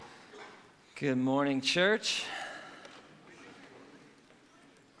Good morning, church.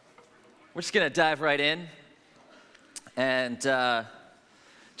 We're just going to dive right in and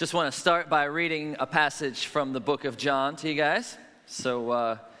just want to start by reading a passage from the book of John to you guys.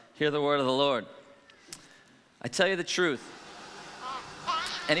 So hear the word of the Lord. I tell you the truth.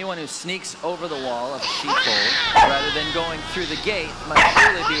 Anyone who sneaks over the wall of a sheepfold rather than going through the gate must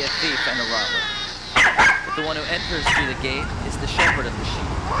surely be a thief and a robber. But the one who enters through the gate is the shepherd of the sheep.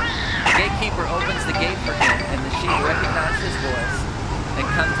 The gatekeeper opens the gate for him, and the sheep recognize his voice and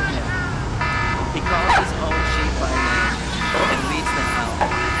come to him. He calls his own sheep by name and leads them out.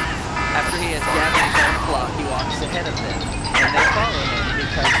 After he has gathered his own flock, he walks ahead of them, and they follow him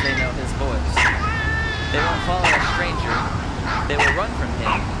because they know his voice. They won't follow a stranger. They will run from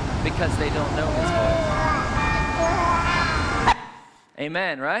him because they don't know his voice.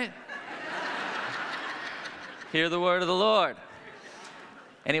 Amen, right? Hear the word of the Lord.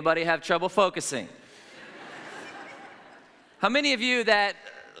 Anybody have trouble focusing? How many of you that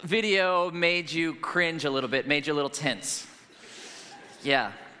video made you cringe a little bit, made you a little tense?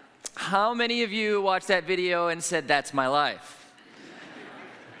 Yeah. How many of you watched that video and said, "That's my life"?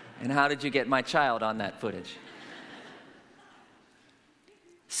 And how did you get my child on that footage?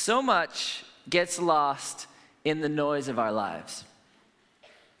 So much gets lost in the noise of our lives.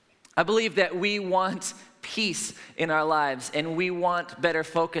 I believe that we want peace in our lives, and we want better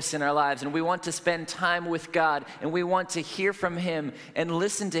focus in our lives, and we want to spend time with God, and we want to hear from Him and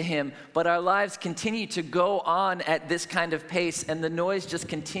listen to Him, but our lives continue to go on at this kind of pace, and the noise just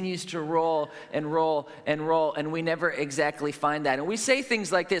continues to roll and roll and roll, and we never exactly find that. And we say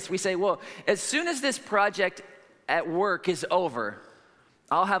things like this. We say, well, as soon as this project at work is over,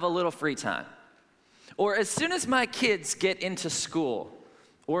 I'll have a little free time. Or as soon as my kids get into school,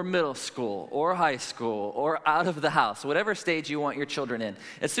 or middle school, or high school, or out of the house, whatever stage you want your children in.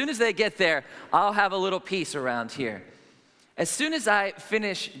 As soon as they get there, I'll have a little peace around here. As soon as I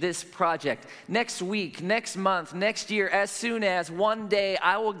finish this project, next week, next month, next year, as soon as one day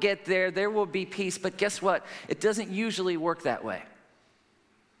I will get there, there will be peace. But guess what? It doesn't usually work that way.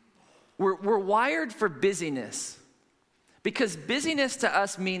 We're wired for busyness because busyness to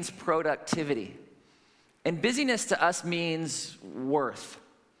us means productivity. And busyness to us means worth.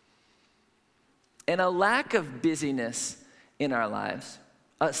 And a lack of busyness in our lives,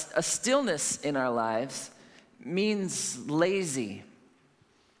 a stillness in our lives, means lazy.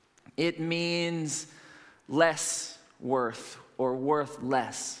 It means less worth or worth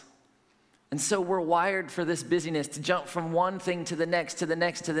less. And so we're wired for this busyness to jump from one thing to the next, to the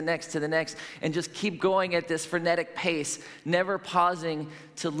next, to the next, to the next, and just keep going at this frenetic pace, never pausing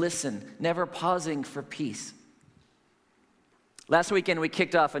to listen, never pausing for peace. Last weekend, we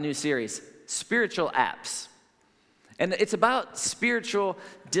kicked off a new series, Spiritual Apps. And it's about spiritual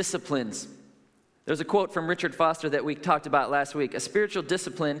disciplines. There's a quote from Richard Foster that we talked about last week. A spiritual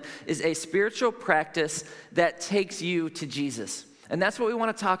discipline is a spiritual practice that takes you to Jesus. And that's what we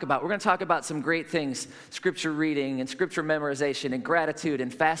want to talk about. We're going to talk about some great things, scripture reading and scripture memorization and gratitude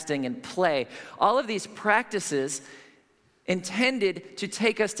and fasting and play. All of these practices intended to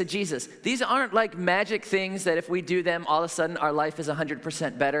take us to Jesus. These aren't like magic things that if we do them, all of a sudden our life is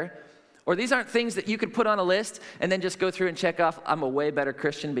 100% better. Or these aren't things that you could put on a list and then just go through and check off, I'm a way better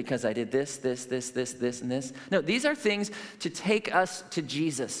Christian because I did this, and this. No, these are things to take us to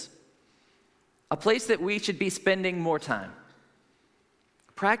Jesus, a place that we should be spending more time.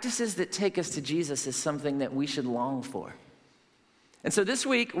 Practices that take us to Jesus is something that we should long for. And so this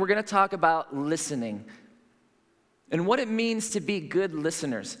week, we're going to talk about listening and what it means to be good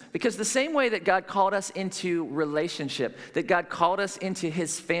listeners. Because the same way that God called us into relationship, that God called us into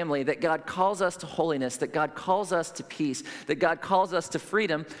His family, that God calls us to holiness, that God calls us to peace, that God calls us to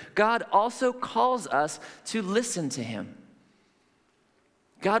freedom, God also calls us to listen to Him.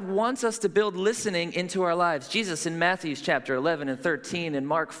 God wants us to build listening into our lives. Jesus in Matthew chapter 11 and 13 and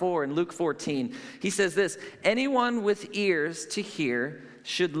Mark 4 and Luke 14, He says this, anyone with ears to hear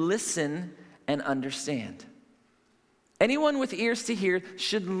should listen and understand. Anyone with ears to hear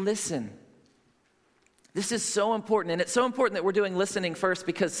should listen. This is so important, and it's so important that we're doing listening first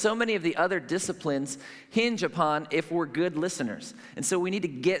because so many of the other disciplines hinge upon if we're good listeners. And so we need to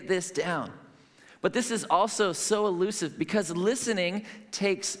get this down. But this is also so elusive because listening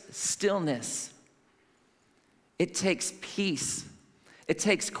takes stillness. It takes peace. It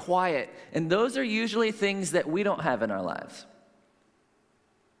takes quiet. And those are usually things that we don't have in our lives.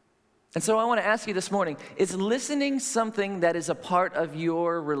 And so I want to ask you this morning, is listening something that is a part of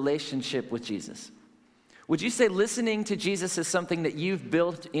your relationship with Jesus? Would you say listening to Jesus is something that you've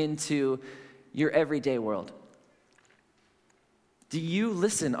built into your everyday world? Do you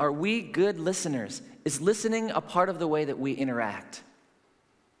listen? Are we good listeners? Is listening a part of the way that we interact?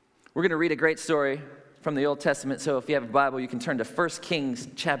 We're going to read a great story from the Old Testament, so if you have a Bible, you can turn to 1 Kings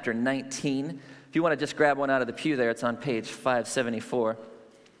chapter 19. If you want to just grab one out of the pew there, it's on page 574.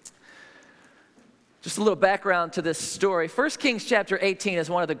 Just a little background to this story. 1 Kings chapter 18 is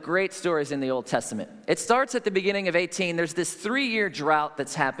one of the great stories in the Old Testament. It starts at the beginning of 18. There's this 3-year drought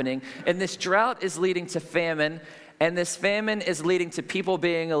that's happening, and this drought is leading to famine, and this famine is leading to people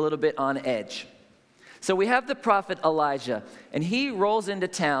being a little bit on edge. So we have the prophet Elijah, and he rolls into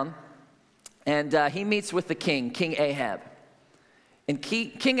town, and he meets with the king, King Ahab. And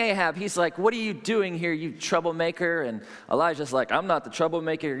King Ahab, he's like, what are you doing here, you troublemaker? And Elijah's like, I'm not the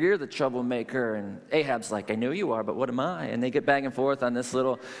troublemaker, you're the troublemaker. And Ahab's like, I know you are, but what am I? And they get back and forth on this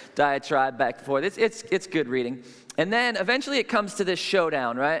little diatribe back and forth. It's good reading. And then eventually it comes to this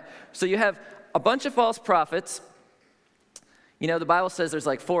showdown, right? So you have a bunch of false prophets. You know, the Bible says there's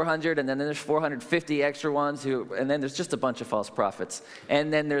like 400, and then there's 450 extra ones, and then there's just a bunch of false prophets.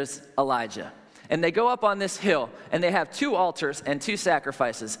 And then there's Elijah. And they go up on this hill, and they have 2 altars and 2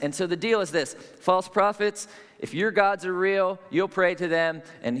 sacrifices. And so the deal is this: false prophets, if your gods are real, you'll pray to them,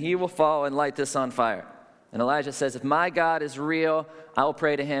 and he will fall and light this on fire. And Elijah says, if my God is real, I'll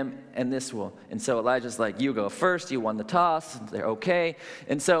pray to him, and this will. And so Elijah's like, you go first, you won the toss, they're okay.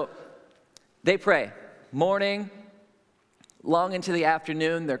 And so they pray. Morning, long into the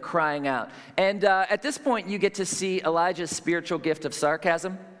afternoon, they're crying out. And at this point, you get to see Elijah's spiritual gift of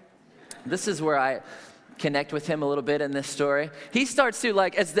sarcasm. This is where I connect with him a little bit in this story. He starts to,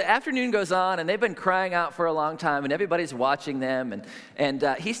 like, as the afternoon goes on, and they've been crying out for a long time, and everybody's watching them, and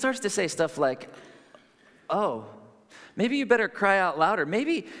he starts to say stuff like, oh, maybe you better cry out louder.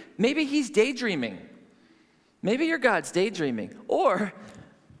 Maybe he's daydreaming. Maybe your God's daydreaming. Or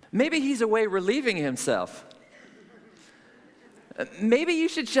maybe he's away relieving himself. Maybe you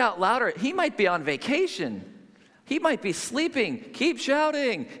should shout louder. He might be on vacation. He might be sleeping. Keep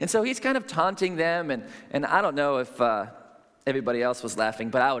shouting. And so he's kind of taunting them. And I don't know if everybody else was laughing,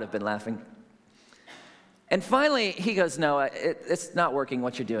 but I would have been laughing. And finally, he goes, no, it's not working.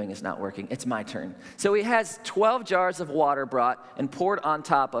 What you're doing is not working. It's my turn. So he has 12 jars of water brought and poured on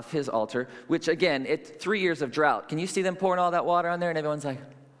top of his altar, which, again, it's 3 years of drought. Can you see them pouring all that water on there? And everyone's like,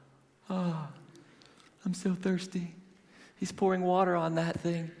 oh, I'm so thirsty. He's pouring water on that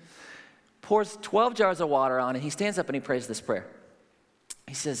thing. Pours 12 jars of water on it. He stands up and he prays this prayer.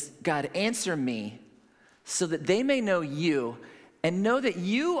 He says, God, answer me so that they may know you and know that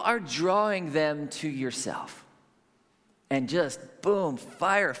you are drawing them to yourself. And just, boom,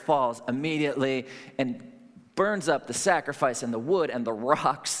 fire falls immediately and burns up the sacrifice and the wood and the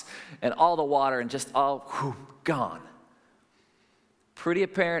rocks and all the water and just all gone. Pretty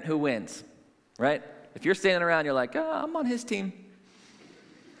apparent who wins, right? If you're standing around, you're like, oh, I'm on his team.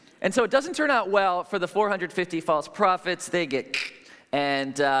 And so it doesn't turn out well for the 450 false prophets. They get,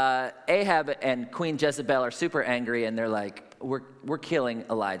 and Ahab and Queen Jezebel are super angry, and they're like, we're killing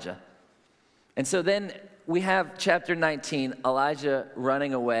Elijah. And so then we have chapter 19, Elijah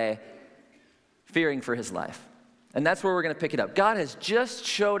running away, fearing for his life. And that's where we're going to pick it up. God has just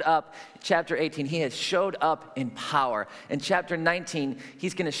showed up, chapter 18, he has showed up in power. In chapter 19,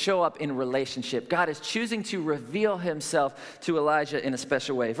 he's going to show up in relationship. God is choosing to reveal himself to Elijah in a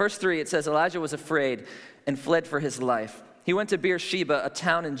special way. Verse 3, it says, Elijah was afraid and fled for his life. He went to Beersheba, a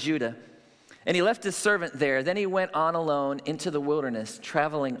town in Judah, and he left his servant there. Then he went on alone into the wilderness,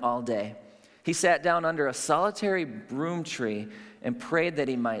 traveling all day. He sat down under a solitary broom tree and prayed that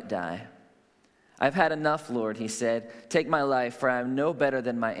he might die. I've had enough, Lord, he said. Take my life, for I am no better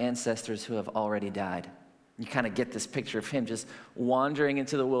than my ancestors who have already died. You kind of get this picture of him just wandering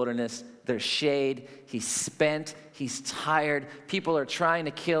into the wilderness. There's shade. He's spent. He's tired. People are trying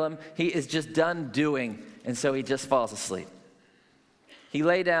to kill him. He is just done doing, and so he just falls asleep. He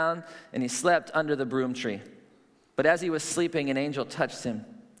lay down, and he slept under the broom tree. But as he was sleeping, an angel touched him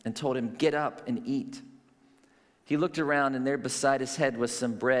and told him, get up and eat. He looked around, and there beside his head was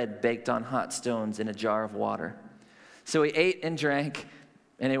some bread baked on hot stones in a jar of water. So he ate and drank,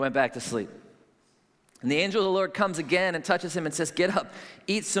 and he went back to sleep. And the angel of the Lord comes again and touches him and says, get up,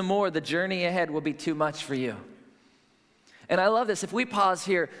 eat some more. The journey ahead will be too much for you. And I love this. If we pause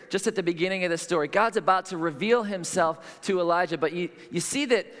here, just at the beginning of this story, God's about to reveal himself to Elijah, but you see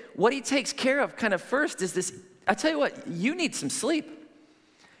that what he takes care of kind of first is this. I tell you what, you need some sleep,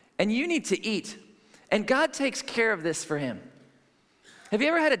 and you need to eat. And God takes care of this for him. Have you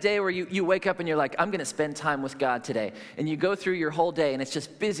ever had a day where you wake up and you're like, I'm going to spend time with God today? And you go through your whole day and it's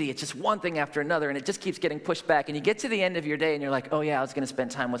just busy. It's just one thing after another and it just keeps getting pushed back. And you get to the end of your day and you're like, oh yeah, I was going to spend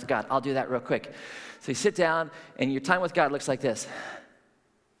time with God. I'll do that real quick. So you sit down and your time with God looks like this.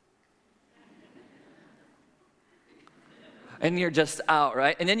 And you're just out,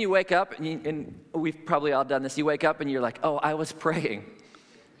 right? And then you wake up, and we've probably all done this. You wake up and you're like, oh, I was praying.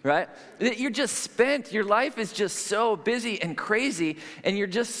 Right? You're just spent. Your life is just so busy and crazy, and you're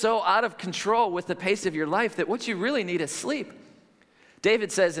just so out of control with the pace of your life that what you really need is sleep.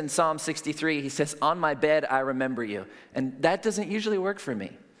 David says in Psalm 63, he says, on my bed I remember you. And that doesn't usually work for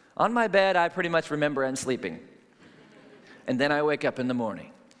me. On my bed I pretty much remember I'm sleeping. And then I wake up in the morning.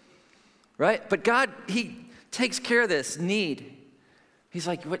 Right? But God, he takes care of this need. He's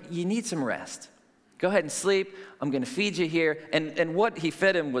like, what? You need some rest. Go ahead and sleep. I'm going to feed you here. And what he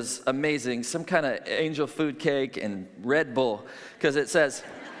fed him was amazing. Some kind of angel food cake and Red Bull. Because it says,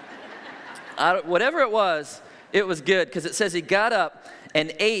 whatever it was good. Because it says he got up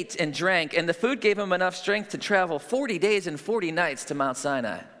and ate and drank. And the food gave him enough strength to travel 40 days and 40 nights to Mount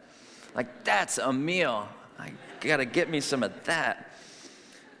Sinai. Like, that's a meal. I got to get me some of that.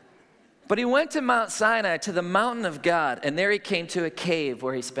 But he went to Mount Sinai, to the mountain of God. And there he came to a cave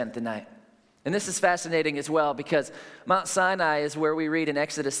where he spent the night. And this is fascinating as well because Mount Sinai is where we read in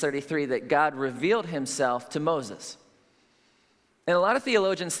Exodus 33 that God revealed himself to Moses. And a lot of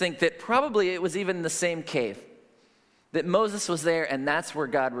theologians think that probably it was even the same cave, that Moses was there and that's where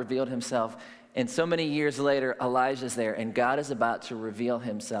God revealed himself. And so many years later, Elijah's there and God is about to reveal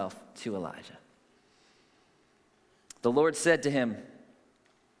himself to Elijah. The Lord said to him,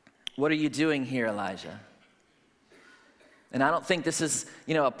 "What are you doing here, Elijah?" And I don't think this is,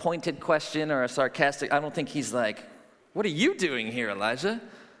 a pointed question or a sarcastic. I don't think he's like, "What are you doing here, Elijah?"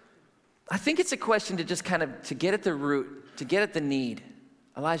 I think it's a question to just kind of to get at the root, to get at the need.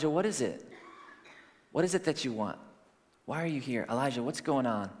 Elijah, what is it? What is it that you want? Why are you here? Elijah, what's going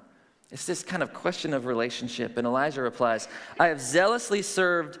on? It's this kind of question of relationship. And Elijah replies, "I have zealously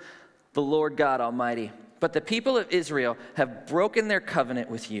served the Lord God Almighty, but the people of Israel have broken their covenant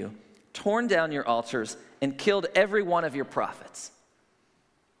with you, torn down your altars, and killed every one of your prophets."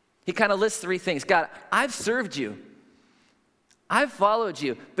 He kind of lists three things. God, I've served you. I've followed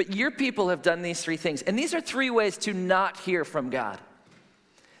you, but your people have done these three things. And these are three ways to not hear from God.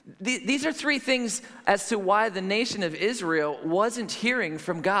 These are three things as to why the nation of Israel wasn't hearing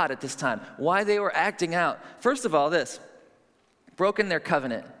from God at this time, why they were acting out. First of all, this, broken their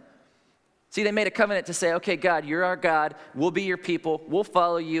covenant. See, they made a covenant to say, okay, God, you're our God. We'll be your people. We'll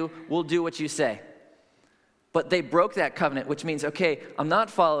follow you. We'll do what you say. But they broke that covenant, which means, okay, I'm not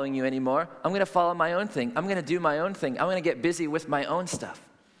following you anymore. I'm going to follow my own thing. I'm going to do my own thing. I'm going to get busy with my own stuff.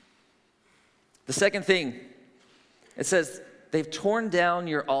 The second thing, it says, they've torn down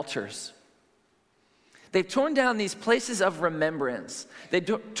your altars. They've torn down these places of remembrance.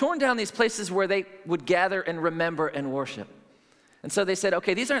 They've torn down these places where they would gather and remember and worship. And so they said,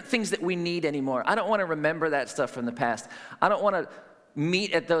 okay, these aren't things that we need anymore. I don't want to remember that stuff from the past. I don't want to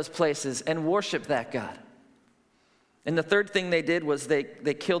meet at those places and worship that God. And the third thing they did was they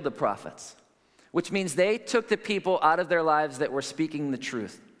killed the prophets, which means they took the people out of their lives that were speaking the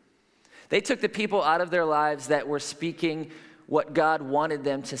truth. They took the people out of their lives that were speaking what God wanted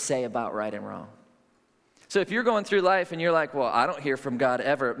them to say about right and wrong. So if you're going through life and you're like, well, I don't hear from God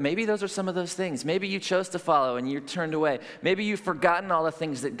ever, maybe those are some of those things. Maybe you chose to follow and you turned away. Maybe you've forgotten all the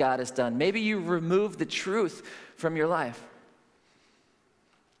things that God has done. Maybe you removed the truth from your life.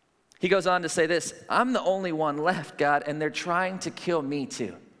 He goes on to say this, I'm the only one left, God, and they're trying to kill me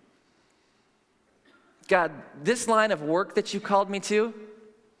too. God, this line of work that you called me to,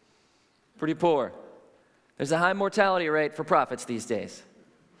 pretty poor. There's a high mortality rate for prophets these days.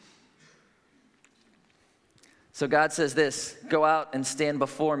 So God says this, go out and stand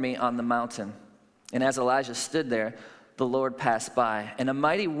before me on the mountain. And as Elijah stood there, the Lord passed by, and a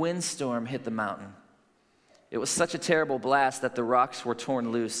mighty windstorm hit the mountain. It was such a terrible blast that the rocks were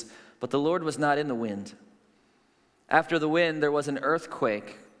torn loose, but the Lord was not in the wind. After the wind, there was an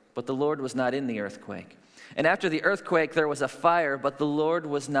earthquake, but the Lord was not in the earthquake. And after the earthquake, there was a fire, but the Lord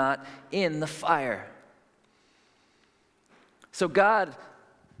was not in the fire. So God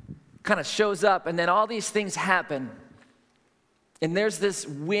kind of shows up, and then all these things happen. And there's this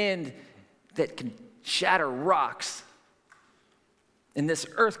wind that can shatter rocks, and this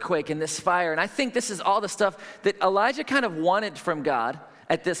earthquake, and this fire. And I think this is all the stuff that Elijah kind of wanted from God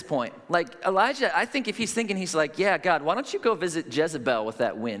at this point. Like Elijah, I think if he's thinking, he's like, yeah, God, why don't you go visit Jezebel with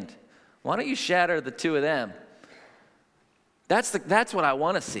that wind? Why don't you shatter the two of them? That's what I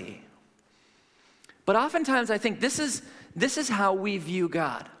want to see. But oftentimes I think this is this is how we view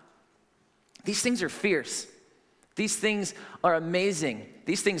God. These things are fierce. These things are amazing.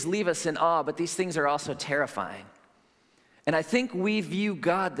 These things leave us in awe, but these things are also terrifying. And I think we view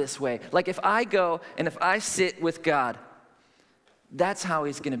God this way. Like if I go and if I sit with God, that's how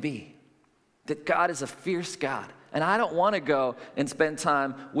he's going to be. That God is a fierce God. And I don't want to go and spend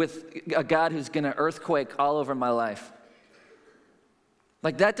time with a God who's going to earthquake all over my life.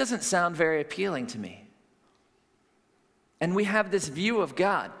 Like that doesn't sound very appealing to me. And we have this view of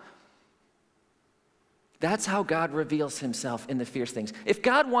God. That's how God reveals himself in the fierce things. If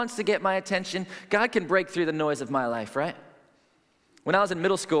God wants to get my attention, God can break through the noise of my life, right? When I was in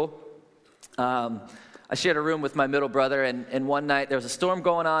middle school, I shared a room with my middle brother, and one night there was a storm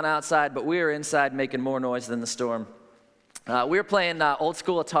going on outside, but we were inside making more noise than the storm. We were playing old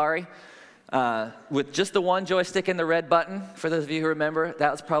school Atari with just the one joystick and the red button. For those of you who remember,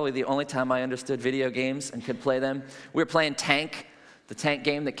 that was probably the only time I understood video games and could play them. We were playing Tank, the tank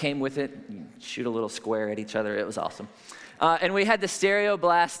game that came with it. You shoot a little square at each other. It was awesome. And we had the stereo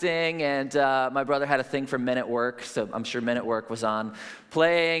blasting, and my brother had a thing for Men at Work, so I'm sure Men at Work was on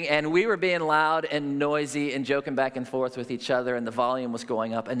playing, and we were being loud and noisy and joking back and forth with each other, and the volume was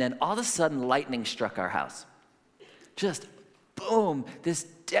going up, and then all of a sudden lightning struck our house. Just boom, this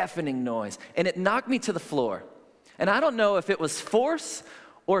deafening noise, and it knocked me to the floor. And I don't know if it was force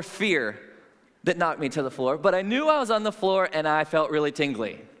or fear that knocked me to the floor, but I knew I was on the floor, and I felt really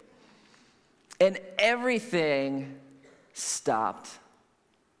tingly. And everything stopped.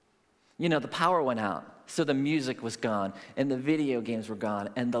 You know, the power went out, so the music was gone, and the video games were gone,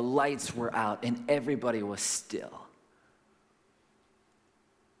 and the lights were out, and everybody was still.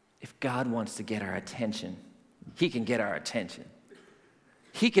 If God wants to get our attention, he can get our attention.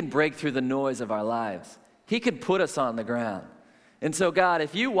 He can break through the noise of our lives. He can put us on the ground. And so, God,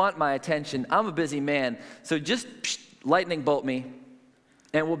 if you want my attention, I'm a busy man, so just lightning bolt me,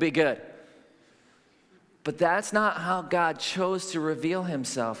 and we'll be good. But that's not how God chose to reveal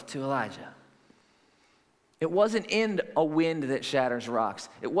himself to Elijah. It wasn't in a wind that shatters rocks.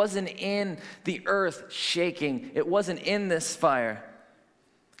 It wasn't in the earth shaking. It wasn't in this fire.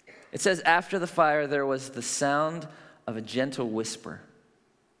 It says, after the fire, there was the sound of a gentle whisper.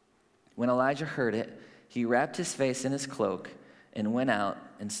 When Elijah heard it, he wrapped his face in his cloak and went out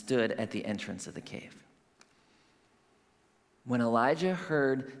and stood at the entrance of the cave. When Elijah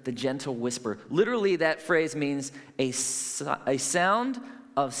heard the gentle whisper, literally that phrase means a sound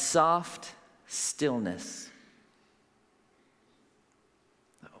of soft stillness.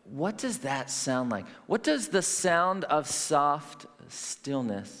 What does that sound like? What does the sound of soft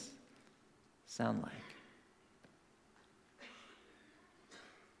stillness sound like?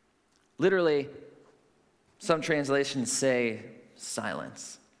 Literally, some translations say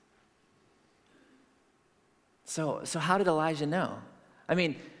silence. So how did Elijah know? I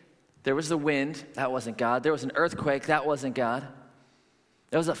mean, there was the wind, that wasn't God. There was an earthquake, that wasn't God.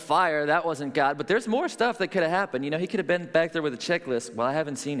 There was a fire, that wasn't God. But there's more stuff that could have happened. You know, he could have been back there with a checklist. Well, I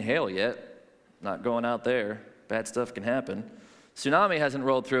haven't seen hail yet. Not going out there. Bad stuff can happen. Tsunami hasn't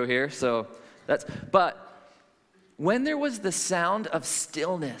rolled through here, so that's... But when there was the sound of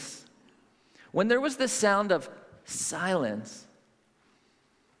stillness, when there was the sound of silence,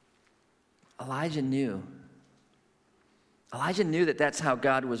 Elijah knew. Elijah knew that that's how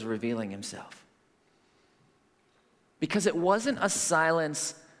God was revealing himself. Because it wasn't a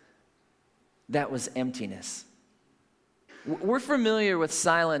silence that was emptiness. We're familiar with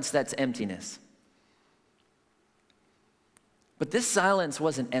silence that's emptiness. But this silence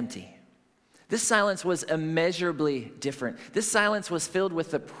wasn't empty. This silence was immeasurably different. This silence was filled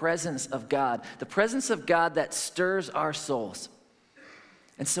with the presence of God, the presence of God that stirs our souls.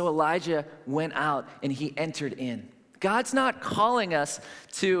 And so Elijah went out and he entered in. God's not calling us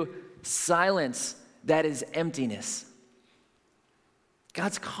to silence that is emptiness.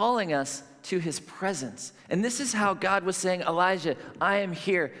 God's calling us to his presence. And this is how God was saying, Elijah, I am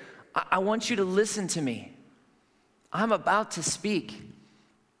here. I want you to listen to me. I'm about to speak.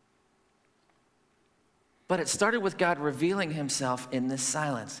 But it started with God revealing himself in this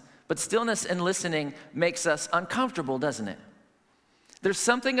silence. But stillness and listening makes us uncomfortable, doesn't it? There's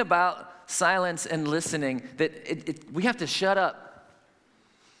something about silence and listening that we have to shut up.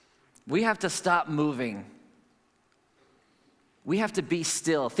 We have to stop moving. We have to be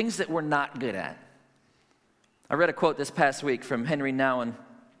still, things that we're not good at. I read a quote this past week from Henry Nouwen.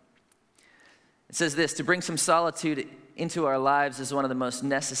 It says this: to bring some solitude into our lives is one of the most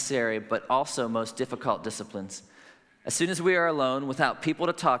necessary but also most difficult disciplines. As soon as we are alone, without people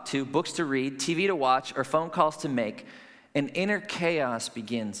to talk to, books to read, TV to watch, or phone calls to make, an inner chaos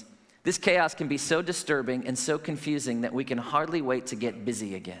begins. This chaos can be so disturbing and so confusing that we can hardly wait to get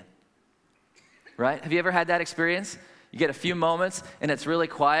busy again. Right? Have you ever had that experience? You get a few moments and it's really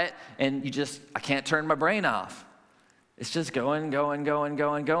quiet and I can't turn my brain off. It's just going.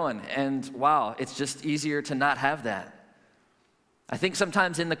 And wow, it's just easier to not have that. I think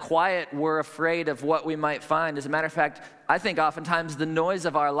sometimes in the quiet, we're afraid of what we might find. As a matter of fact, I think oftentimes the noise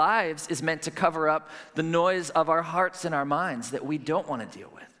of our lives is meant to cover up the noise of our hearts and our minds that we don't want to deal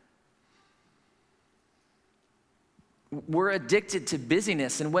with. We're addicted to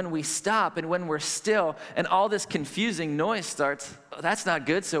busyness, and when we stop and when we're still and all this confusing noise starts, that's not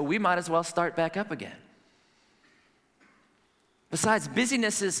good, so we might as well start back up again. Besides,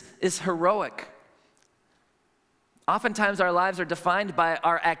 busyness is heroic. Oftentimes our lives are defined by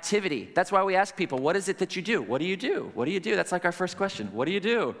our activity. That's why we ask people, what is it that you do? What do you do? What do you do? That's like our first question. What do you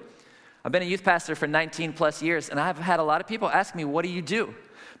do? I've been a youth pastor for 19 plus years, and I've had a lot of people ask me, what do you do?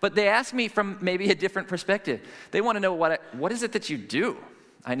 But they ask me from maybe a different perspective. They want to know what is it that you do?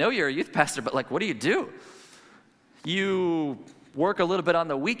 I know you're a youth pastor, but what do you do? You work a little bit on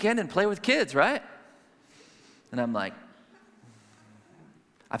the weekend and play with kids, right? And I'm like,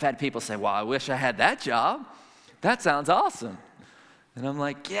 I've had people say, well, I wish I had that job. That sounds awesome. And I'm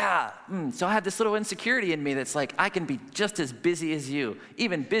like, yeah. So I have this little insecurity in me that's like, I can be just as busy as you,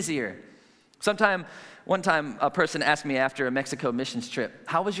 even busier. One time, a person asked me after a Mexico missions trip,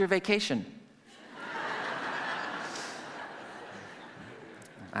 how was your vacation?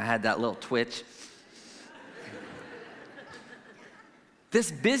 I had that little twitch. This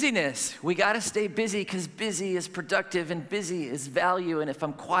busyness, we got to stay busy because busy is productive and busy is value. And if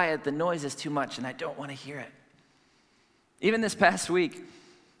I'm quiet, the noise is too much and I don't want to hear it. Even this past week,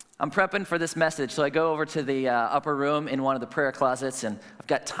 I'm prepping for this message, so I go over to the upper room in one of the prayer closets, and I've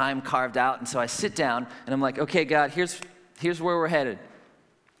got time carved out, and so I sit down, and I'm like, okay, God, here's where we're headed.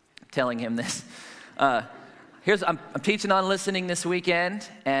 I'm telling him this. I'm teaching on listening this weekend,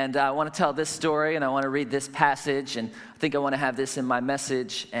 and I want to tell this story, and I want to read this passage, and I think I want to have this in my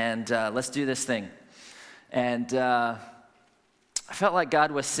message, and let's do this thing. And I felt like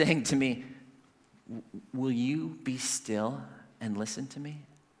God was saying to me, will you be still and listen to me?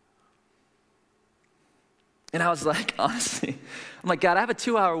 And I was like, honestly, I'm like, God, I have a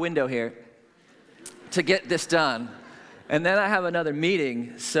 2-hour window here to get this done. And then I have another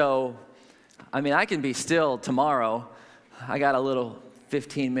meeting. So, I can be still tomorrow. I got a little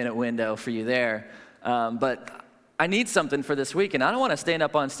 15-minute window for you there. But I need something for this week. And I don't want to stand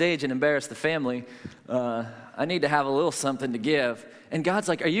up on stage and embarrass the family. I need to have a little something to give. And God's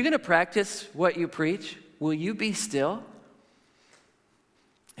like, are you going to practice what you preach? Will you be still?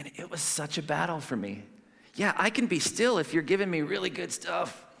 And it was such a battle for me. Yeah, I can be still if you're giving me really good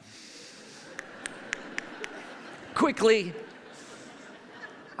stuff. Quickly.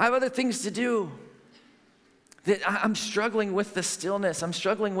 I have other things to do. I'm struggling with the stillness. I'm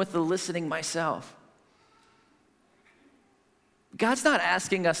struggling with the listening myself. God's not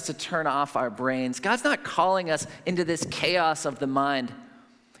asking us to turn off our brains. God's not calling us into this chaos of the mind.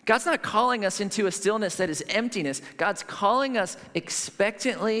 God's not calling us into a stillness that is emptiness. God's calling us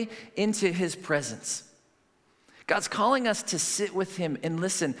expectantly into his presence. God's calling us to sit with him and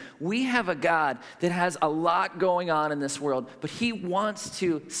listen. We have a God that has a lot going on in this world, but he wants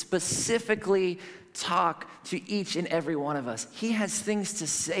to specifically talk to each and every one of us. He has things to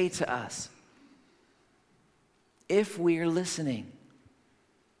say to us if we're listening.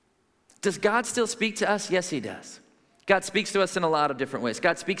 Does God still speak to us? Yes, he does. God speaks to us in a lot of different ways.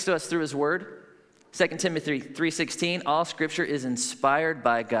 God speaks to us through his word. 2 Timothy 3:16, all scripture is inspired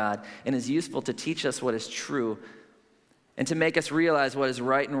by God and is useful to teach us what is true and to make us realize what is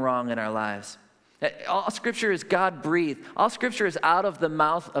right and wrong in our lives. All scripture is God-breathed. All scripture is out of the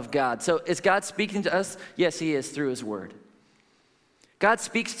mouth of God. So is God speaking to us? Yes, he is, through his word. God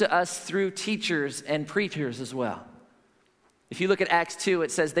speaks to us through teachers and preachers as well. If you look at Acts 2,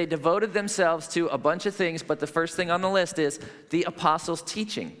 it says they devoted themselves to a bunch of things, but the first thing on the list is the apostles'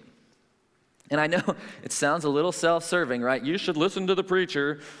 teaching. And I know it sounds a little self-serving, right? You should listen to the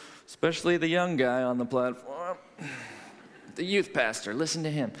preacher, especially the young guy on the platform. The youth pastor, listen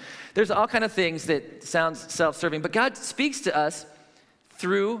to him. There's all kind of things that sounds self-serving, but God speaks to us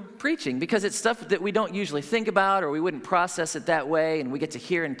through preaching because it's stuff that we don't usually think about or we wouldn't process it that way, and we get to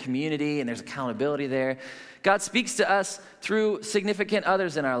hear in community and there's accountability there. God speaks to us through significant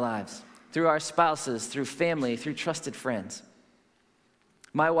others in our lives, through our spouses, through family, through trusted friends.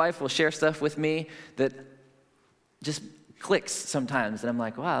 My wife will share stuff with me that just clicks sometimes, and I'm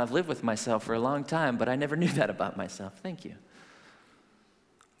like, wow, I've lived with myself for a long time, but I never knew that about myself. Thank you.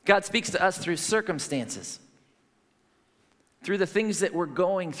 God speaks to us through circumstances. through the things that we're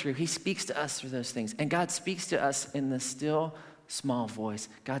going through. He speaks to us through those things. And God speaks to us in the still, small voice.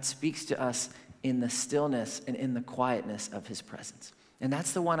 God speaks to us in the stillness and in the quietness of his presence. And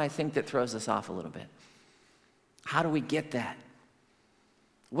that's the one I think that throws us off a little bit. How do we get that?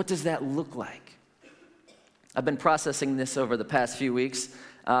 What does that look like? I've been processing this over the past few weeks,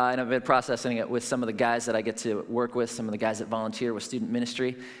 and I've been processing it with some of the guys that I get to work with, some of the guys that volunteer with student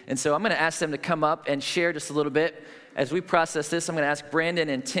ministry. And so I'm going to ask them to come up and share just a little bit. As we process this, I'm going to ask Brandon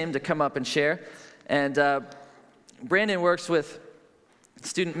and Tim to come up and share. And Brandon works with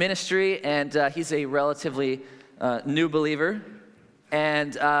student ministry, and he's a relatively new believer.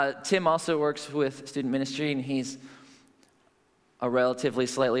 And Tim also works with student ministry, and he's a relatively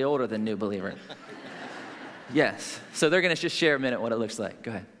slightly older than new believer. Yes. So they're going to just share a minute what it looks like.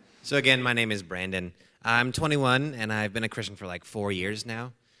 Go ahead. So again, my name is Brandon. I'm 21, and I've been a Christian for like 4 years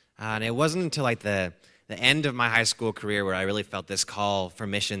now. And it wasn't until like the end of my high school career where I really felt this call for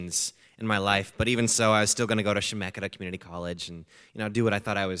missions in my life. But even so, I was still going to go to Chemeketa Community College and do what I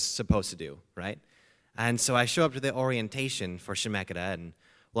thought I was supposed to do, right? And so I show up to the orientation for Chemeketa, and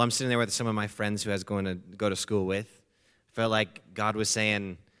while I'm sitting there with some of my friends who I was going to go to school with, felt like God was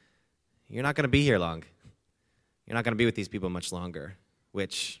saying, you're not going to be here long. You're not going to be with these people much longer,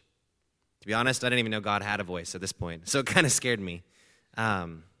 which, to be honest, I didn't even know God had a voice at this point, so it kind of scared me.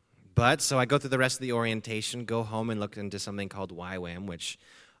 So I go through the rest of the orientation, go home and look into something called YWAM, which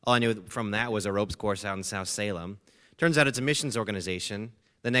all I knew from that was a ropes course out in South Salem. Turns out it's a missions organization.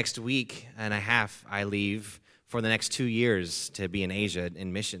 The next week and a half, I leave for the next 2 years to be in Asia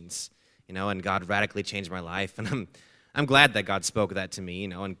in missions, and God radically changed my life. And I'm glad that God spoke that to me,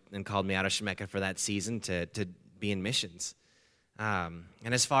 and called me out of Chemeketa for that season to be in missions. And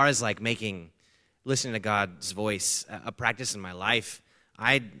as far as like listening to God's voice a practice in my life,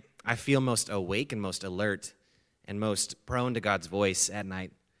 I feel most awake and most alert and most prone to God's voice at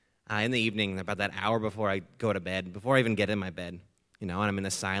night. In the evening, about that hour before I go to bed, before I even get in my bed, and I'm in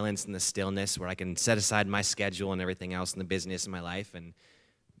the silence and the stillness where I can set aside my schedule and everything else in the business of my life and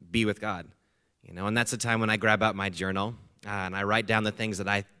be with God. And that's the time when I grab out my journal and I write down the things that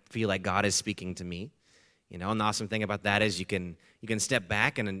I feel like God is speaking to me. And the awesome thing about that is you can step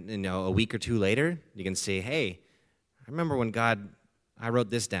back and a week or two later, you can say, hey, I remember when I wrote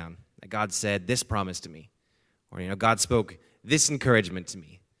this down, that God said this promise to me, or God spoke this encouragement to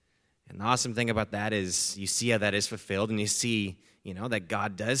me. And the awesome thing about that is you see how that is fulfilled, and you see that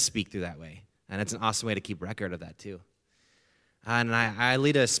God does speak through that way. And it's an awesome way to keep record of that too. And I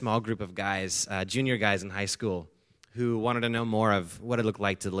lead a small group of guys, junior guys in high school, who wanted to know more of what it looked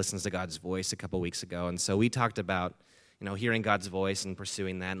like to listen to God's voice a couple weeks ago. And so we talked about, hearing God's voice and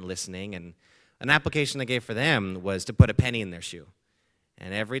pursuing that and listening. And an application I gave for them was to put a penny in their shoe.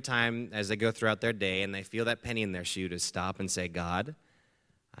 And every time as they go throughout their day and they feel that penny in their shoe, to stop and say, God,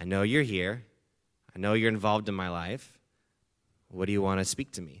 I know you're here. I know you're involved in my life. What do you want to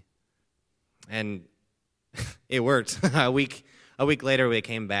speak to me? And it worked. A week later, we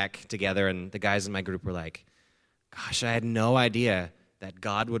came back together, and the guys in my group were like, gosh, I had no idea that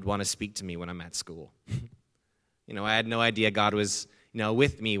God would want to speak to me when I'm at school. I had no idea God was,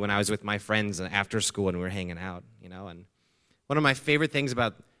 with me when I was with my friends after school and we were hanging out, And one of my favorite things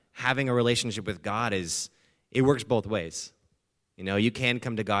about having a relationship with God is it works both ways. You can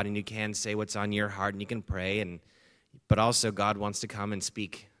come to God and you can say what's on your heart and you can pray, but also God wants to come and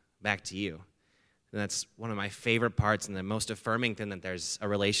speak back to you. And that's one of my favorite parts and the most affirming thing, that there's a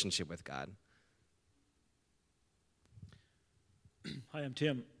relationship with God. Hi, I'm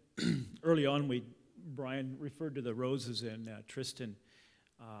Tim. Early on, Brian referred to the roses, and Tristan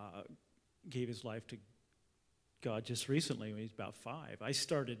gave his life to God just recently when he's about 5. I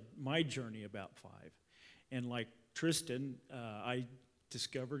started my journey about 5. And like Tristan, I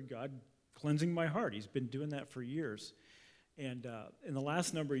discovered God cleansing my heart. He's been doing that for years. And in the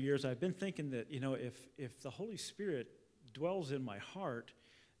last number of years, I've been thinking that, if the Holy Spirit dwells in my heart,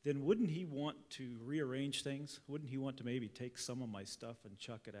 then wouldn't he want to rearrange things? Wouldn't he want to maybe take some of my stuff and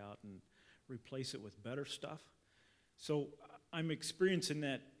chuck it out and replace it with better stuff? So I'm experiencing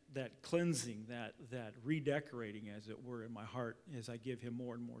that cleansing, that redecorating, as it were, in my heart as I give him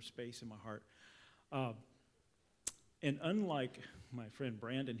more and more space in my heart. And unlike my friend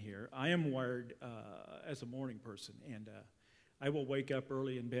Brandon here, I am wired as a morning person, and I will wake up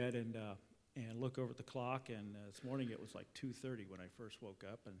early in bed and look over at the clock, and this morning it was like 2:30 when I first woke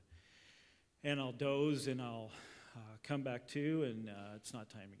up, and I'll doze, and I'll come back to, and it's not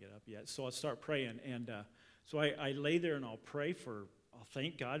time to get up yet, so I'll start praying, and so I lay there and I'll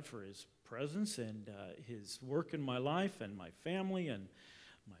thank God for his presence and his work in my life and my family and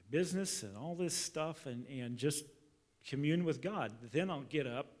my business and all this stuff, and just commune with God. Then I'll get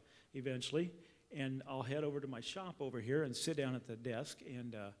up eventually, and I'll head over to my shop over here and sit down at the desk,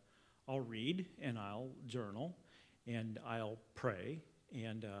 and I'll read, and I'll journal, and I'll pray,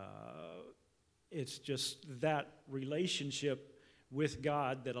 and it's just that relationship with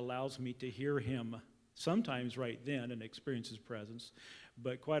God that allows me to hear him sometimes right then and experience his presence,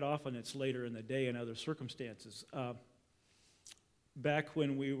 but quite often it's later in the day in other circumstances. Back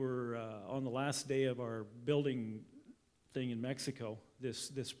when we were on the last day of our building thing in Mexico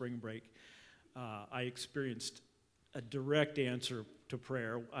this spring break, I experienced a direct answer to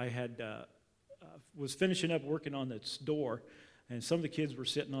prayer. I had was finishing up working on this door, and some of the kids were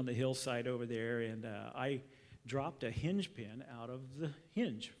sitting on the hillside over there, and I dropped a hinge pin out of the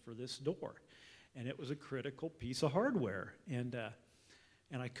hinge for this door, and it was a critical piece of hardware, and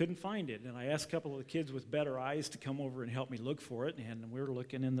I couldn't find it. And I asked a couple of the kids with better eyes to come over and help me look for it, and we were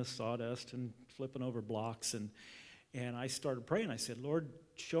looking in the sawdust and flipping over blocks, and I started praying. I said, Lord,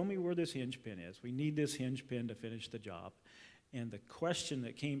 show me where this hinge pin is. We need this hinge pin to finish the job. And the question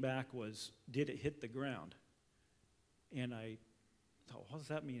that came back was, did it hit the ground? And I thought, what does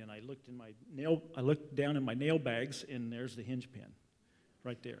that mean? And I looked down in my nail bags, and there's the hinge pin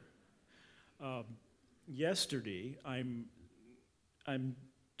right there. Yesterday, I'm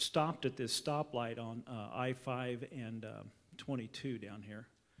stopped at this stoplight on I-5 and 22 down here.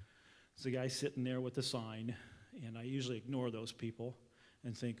 There's a guy sitting there with a sign, and I usually ignore those people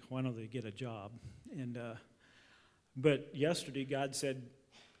and think, why don't they get a job? But yesterday, God said,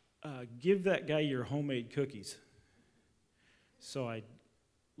 give that guy your homemade cookies. So I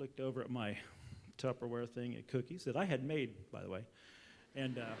looked over at my Tupperware thing at cookies that I had made, by the way,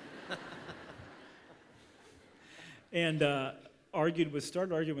 and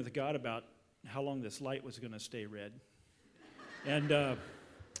started arguing with God about how long this light was going to stay red. And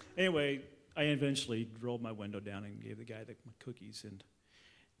anyway, I eventually rolled my window down and gave the guy my cookies.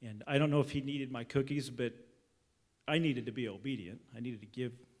 And I don't know if he needed my cookies, but I needed to be obedient. I needed to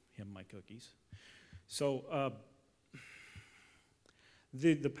give him my cookies. So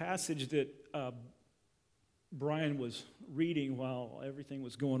the passage that Brian was reading while everything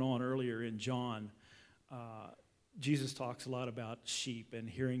was going on earlier in John, Jesus talks a lot about sheep and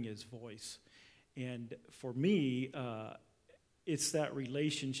hearing his voice. And for me, it's that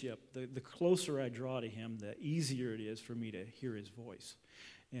relationship. The closer I draw to him, the easier it is for me to hear his voice.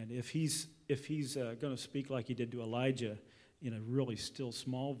 And if he's going to speak like he did to Elijah in a really still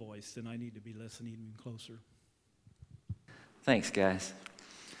small voice, then I need to be listening even closer. Thanks, guys.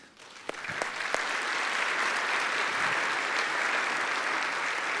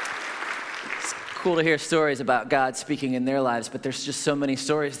 It's cool to hear stories about God speaking in their lives, but there's just so many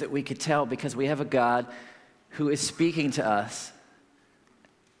stories that we could tell because we have a God who is speaking to us.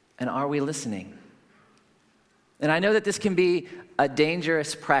 And are we listening? And I know that this can be a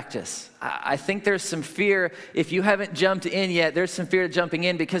dangerous practice. I think there's some fear. If you haven't jumped in yet, there's some fear of jumping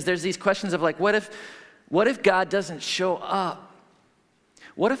in because there's these questions of like, what if God doesn't show up?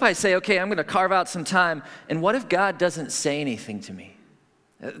 What if I say, okay, I'm going to carve out some time, and what if God doesn't say anything to me?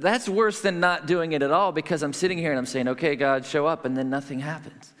 That's worse than not doing it at all because I'm sitting here and I'm saying, okay, God, show up, and then nothing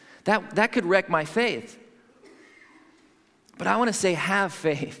happens. That could wreck my faith. But I want to say, have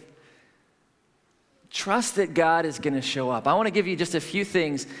faith. Trust that God is going to show up. I want to give you just a few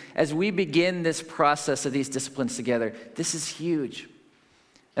things as we begin this process of these disciplines together. This is huge.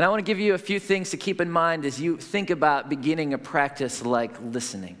 And I want to give you a few things to keep in mind as you think about beginning a practice like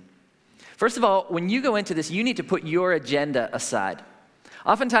listening. First of all, when you go into this, you need to put your agenda aside.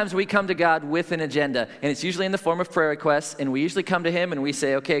 Oftentimes we come to God with an agenda, and it's usually in the form of prayer requests, and we usually come to him and we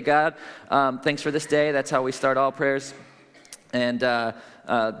say, okay, God, thanks for this day. That's how we start all prayers. And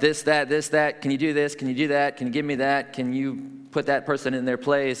this, that, can you do this? Can you do that? Can you give me that? Can you put that person in their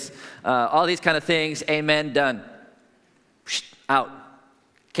place? All these kind of things, amen, done. Out.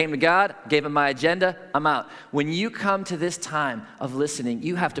 Came to God, gave him my agenda, I'm out. When you come to this time of listening,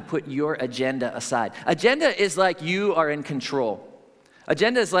 you have to put your agenda aside. Agenda is like you are in control.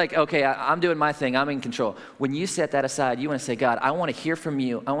 Agenda is like, okay, I'm doing my thing, I'm in control. When you set that aside, you want to say, God, I want to hear from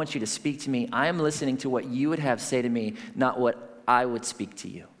you. I want you to speak to me. I am listening to what you would have to say to me, not what I would speak to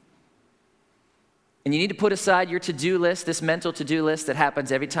you. And you need to put aside your to-do list, this mental to-do list that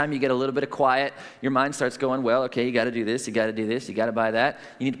happens every time you get a little bit of quiet. Your mind starts going, well, okay, you got to do this, you got to do this, you got to buy that.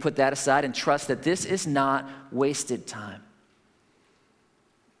 You need to put that aside and trust that this is not wasted time.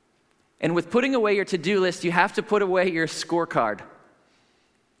 And with putting away your to-do list, you have to put away your scorecard.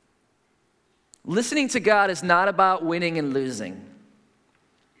 Listening to God is not about winning and losing.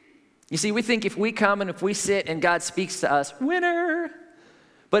 You see, we think if we come and if we sit and God speaks to us, winner.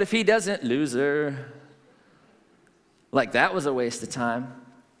 But if he doesn't, loser. like that was a waste of time.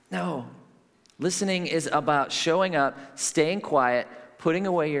 No. Listening is about showing up, staying quiet, putting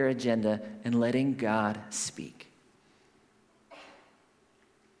away your agenda, and letting God speak.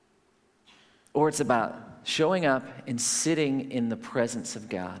 Or it's about showing up and sitting in the presence of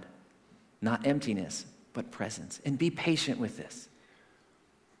God. Not emptiness, but presence. And be patient with this.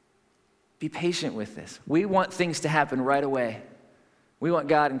 Be patient with this. We want things to happen right away. We want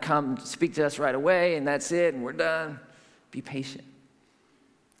God to come speak to us right away, and that's it, and we're done. Be patient.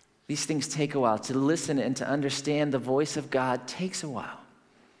 These things take a while. To listen and to understand the voice of God takes a while.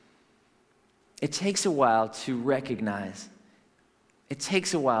 It takes a while to recognize. It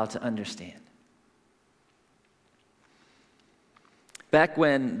takes a while to understand. Back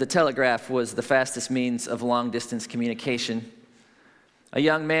when the telegraph was the fastest means of long-distance communication, a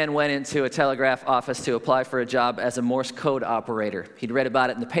young man went into a telegraph office to apply for a job as a Morse code operator. He'd read about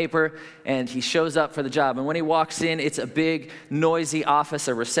it in the paper, and he shows up for the job. And when he walks in, it's a big, noisy office,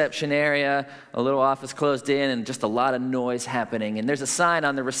 a reception area, a little office closed in, and just a lot of noise happening. And there's a sign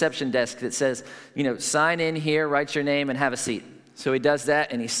on the reception desk that says, sign in here, write your name, and have a seat. So he does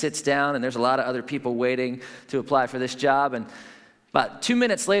that, and he sits down, and there's a lot of other people waiting to apply for this job. And about 2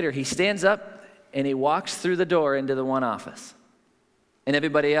 minutes later, he stands up, and he walks through the door into the one office. And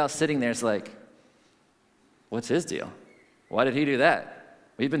everybody else sitting there is like, what's his deal? Why did he do that?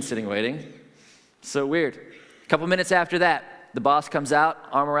 We've been sitting waiting. So weird. A couple minutes after that, the boss comes out,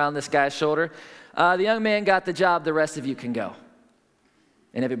 arm around this guy's shoulder. The young man got the job, the rest of you can go.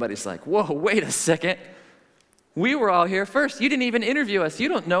 And everybody's like, whoa, wait a second. We were all here first. You didn't even interview us. You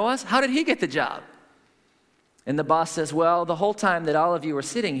don't know us. How did he get the job? And the boss says, well, the whole time that all of you were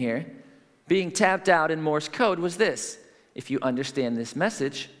sitting here, being tapped out in Morse code was this. If you understand this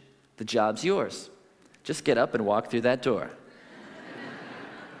message, the job's yours. Just get up and walk through that door.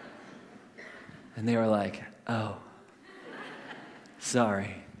 And they were like, oh,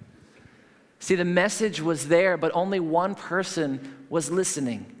 sorry. See, the message was there, but only one person was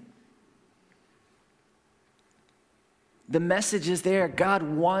listening. The message is there. God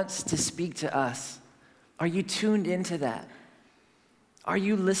wants to speak to us. Are you tuned into that? Are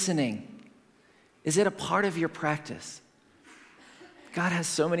you listening? Is it a part of your practice? God has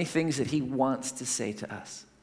so many things that he wants to say to us.